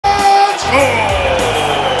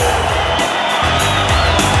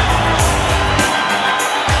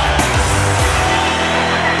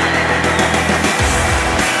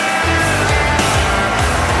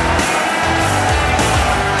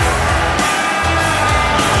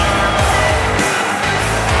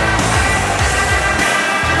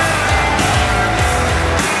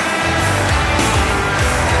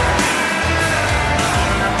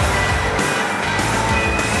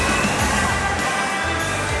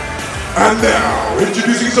And now,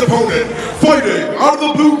 introducing his opponent, fighting out of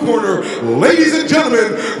the blue corner, ladies and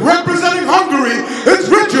gentlemen, representing Hungary, it's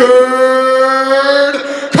Richard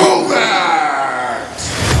KOVACS!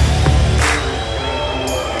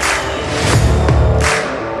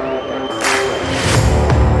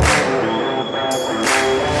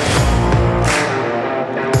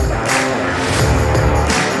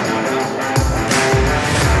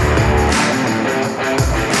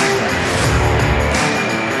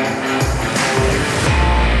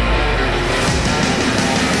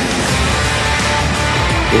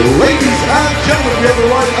 Ladies and gentlemen, we have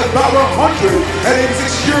arrived at bout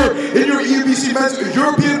 186 here in your EUBC Men's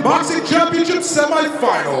European Boxing Championship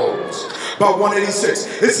Semifinals. Bout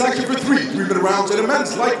 186, it's sanctioned for 3-minute rounds in a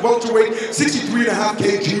men's light welterweight 63.5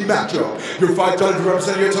 kg matchup. Your 5 judges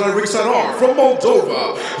representing here tonight ringside are from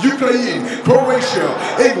Moldova, Ukraine, Croatia,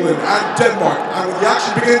 England, and Denmark. And when the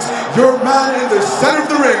action begins, your man in the center of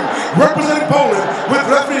the ring, representing Poland with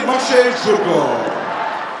referee Maciej Żurko.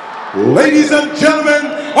 Ladies and gentlemen,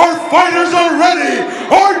 our fighters are ready,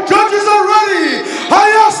 our judges are ready.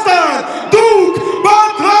 Hayastan Duk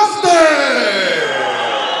Batraste!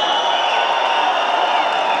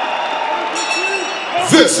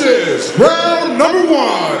 This is round number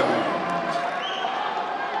 1.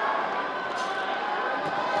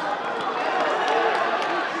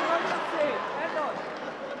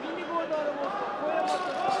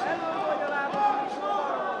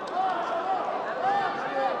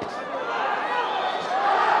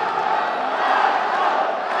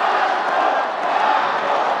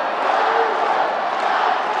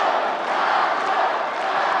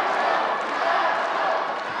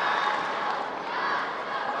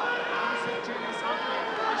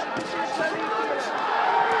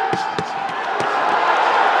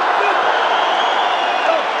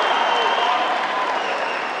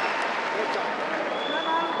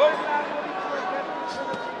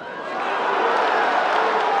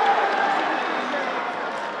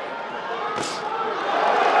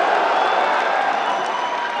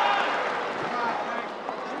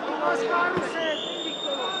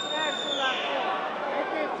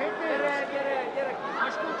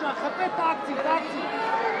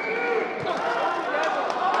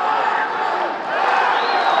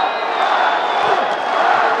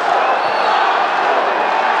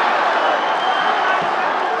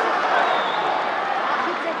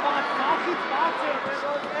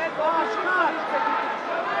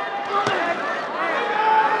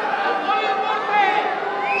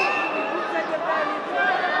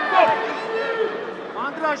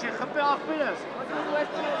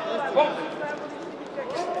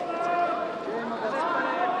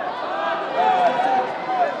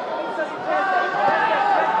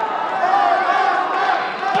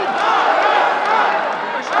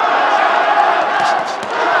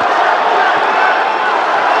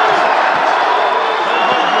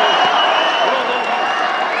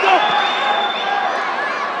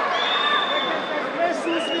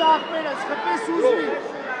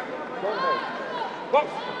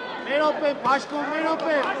 BACHKOV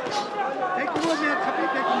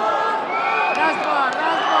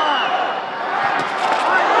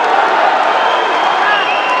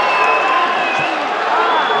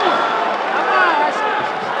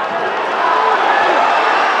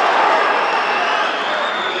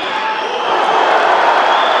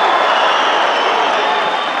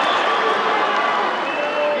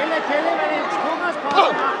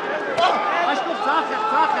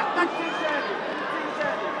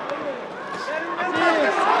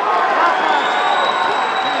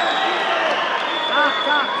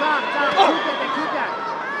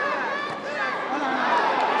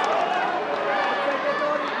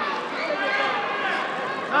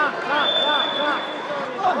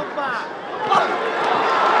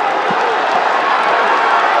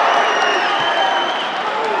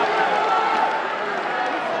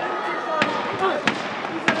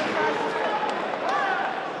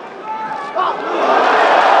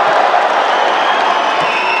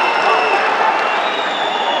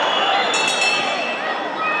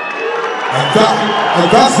And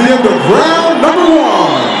that's the end of round number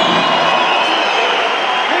 1.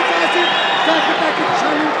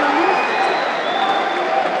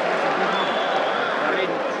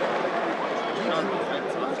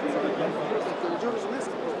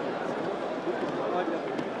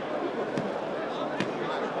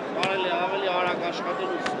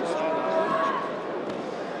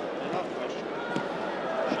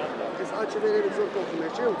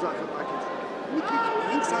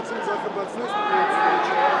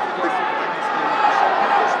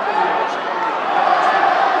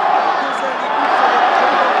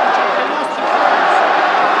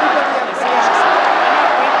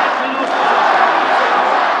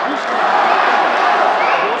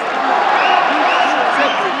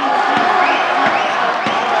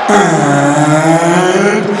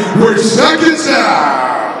 And we're seconds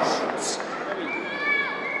out.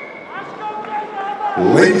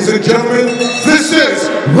 Ladies and gentlemen, this is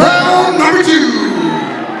round number 2.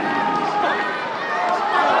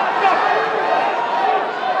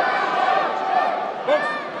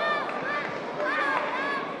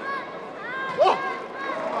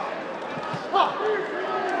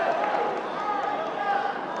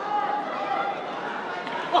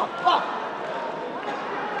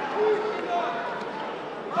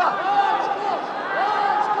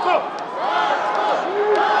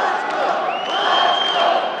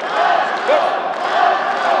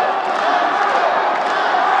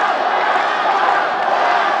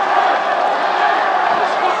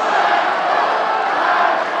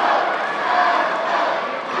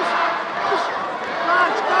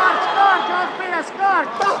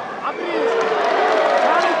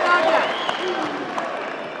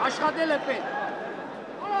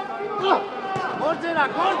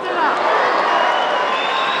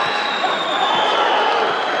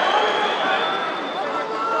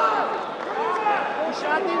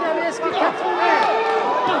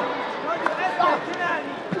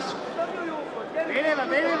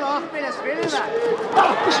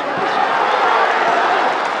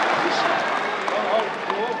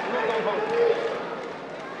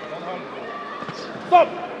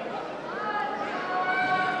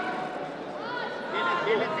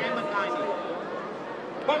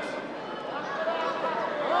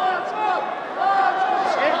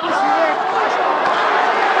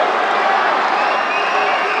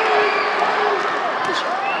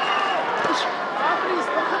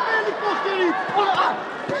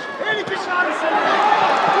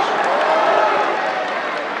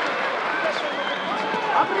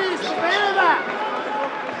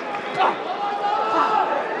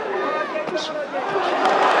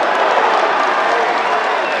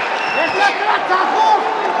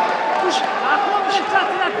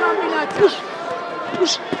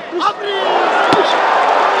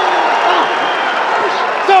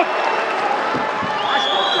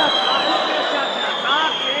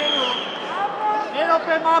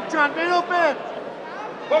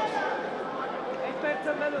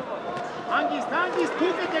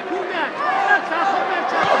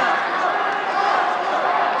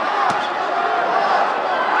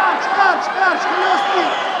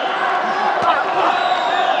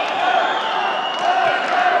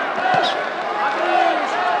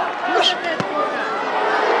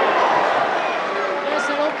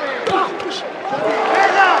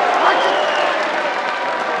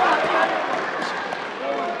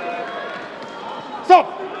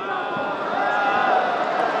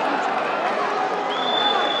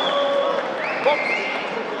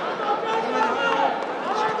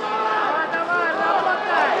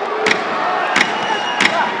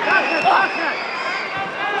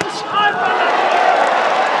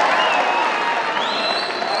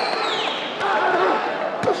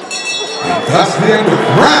 That's the end of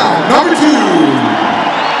round number 2.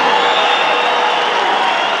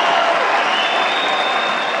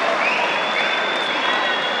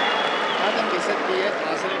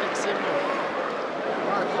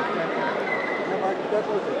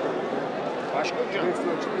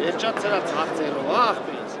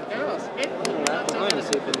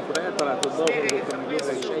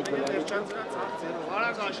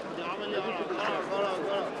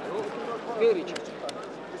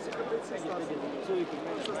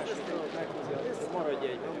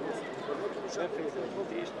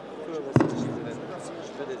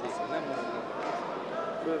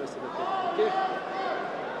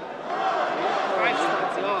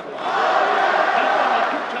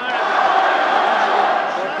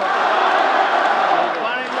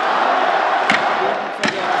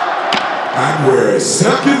 And we're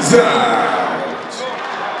seconds out.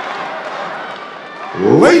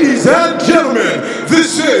 Ladies and gentlemen,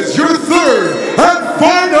 this is your third and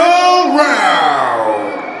final round.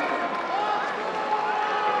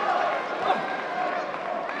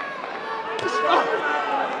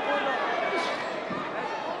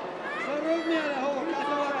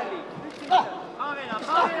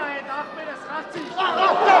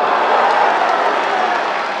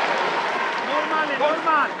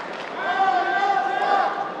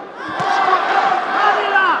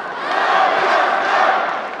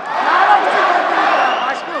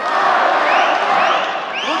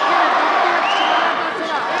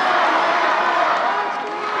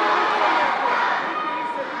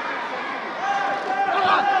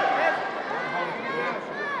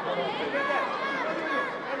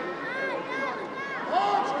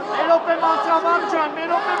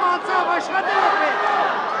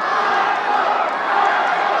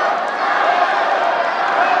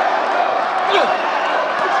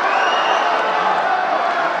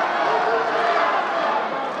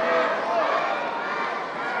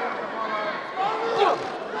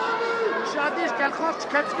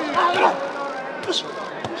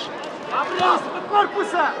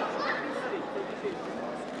 Корпуса!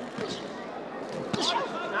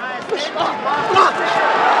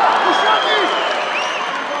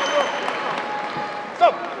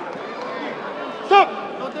 Stop! Stop!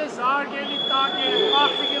 No, this hard game, target,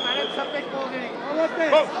 marking him, and it's a big ball game.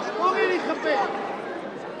 Ball game,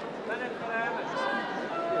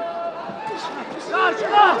 Start!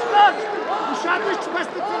 Usiadłeś, czy bez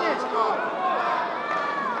tego nie? Stop!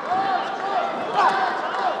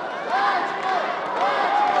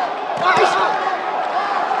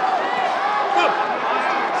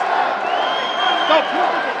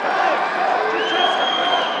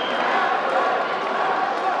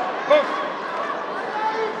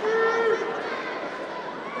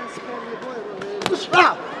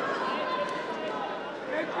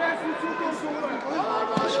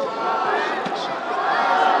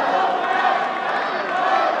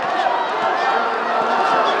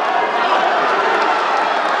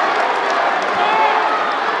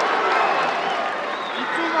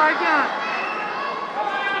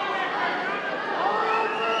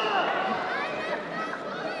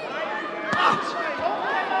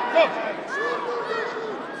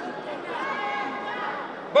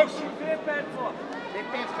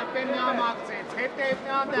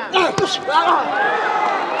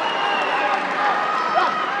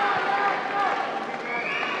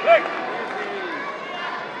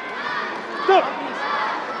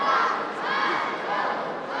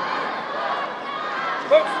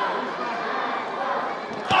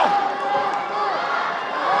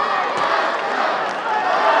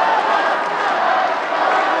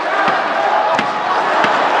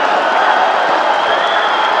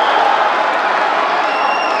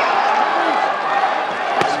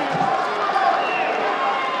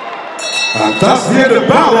 And that's the end of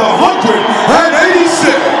battle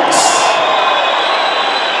 186.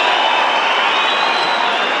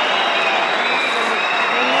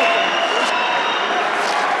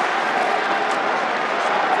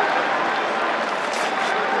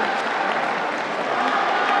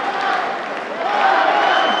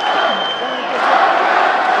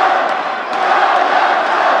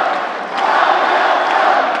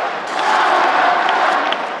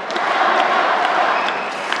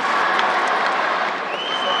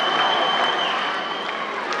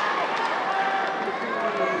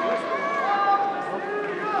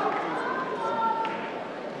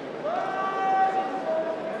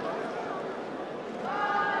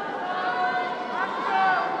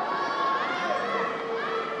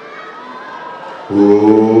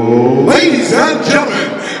 Ladies and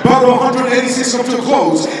gentlemen, battle 186 comes to a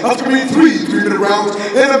close after being 3 3-minute rounds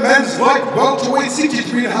in a men's light welterweight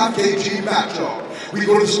 63.5 kg matchup. We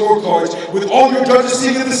go to the scorecards with all your judges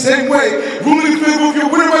seeing it the same way, ruling in favor of your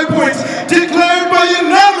winner by points, declared by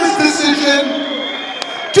unanimous decision.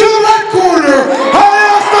 To the red corner, HUN,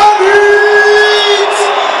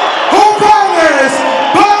 Hovhannes,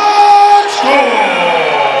 BACHKOV.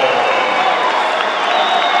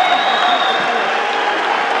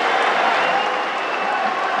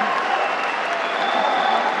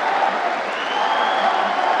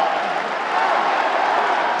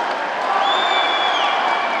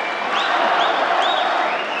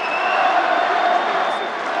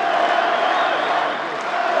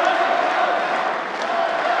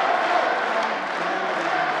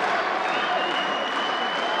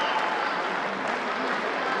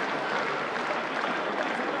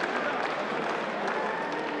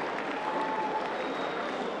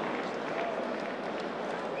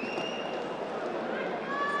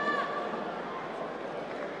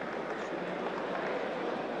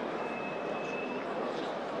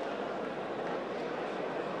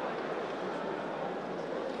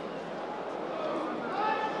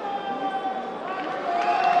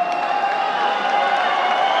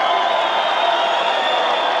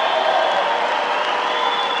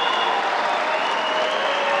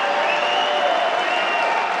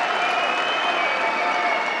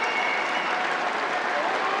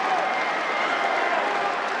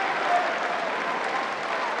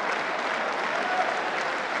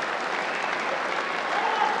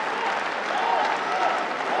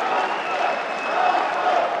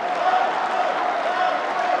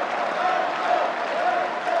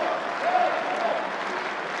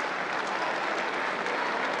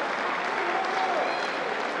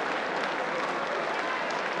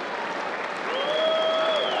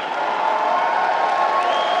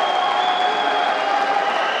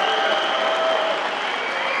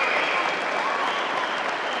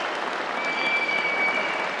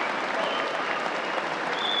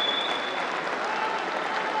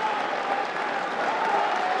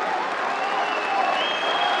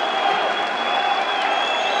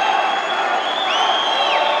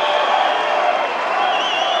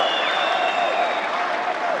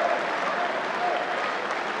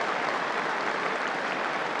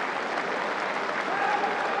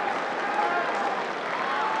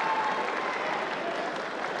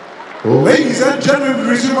 Ladies and gentlemen, we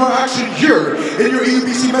resume our action here in your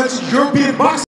EUBC Men's European Boxing.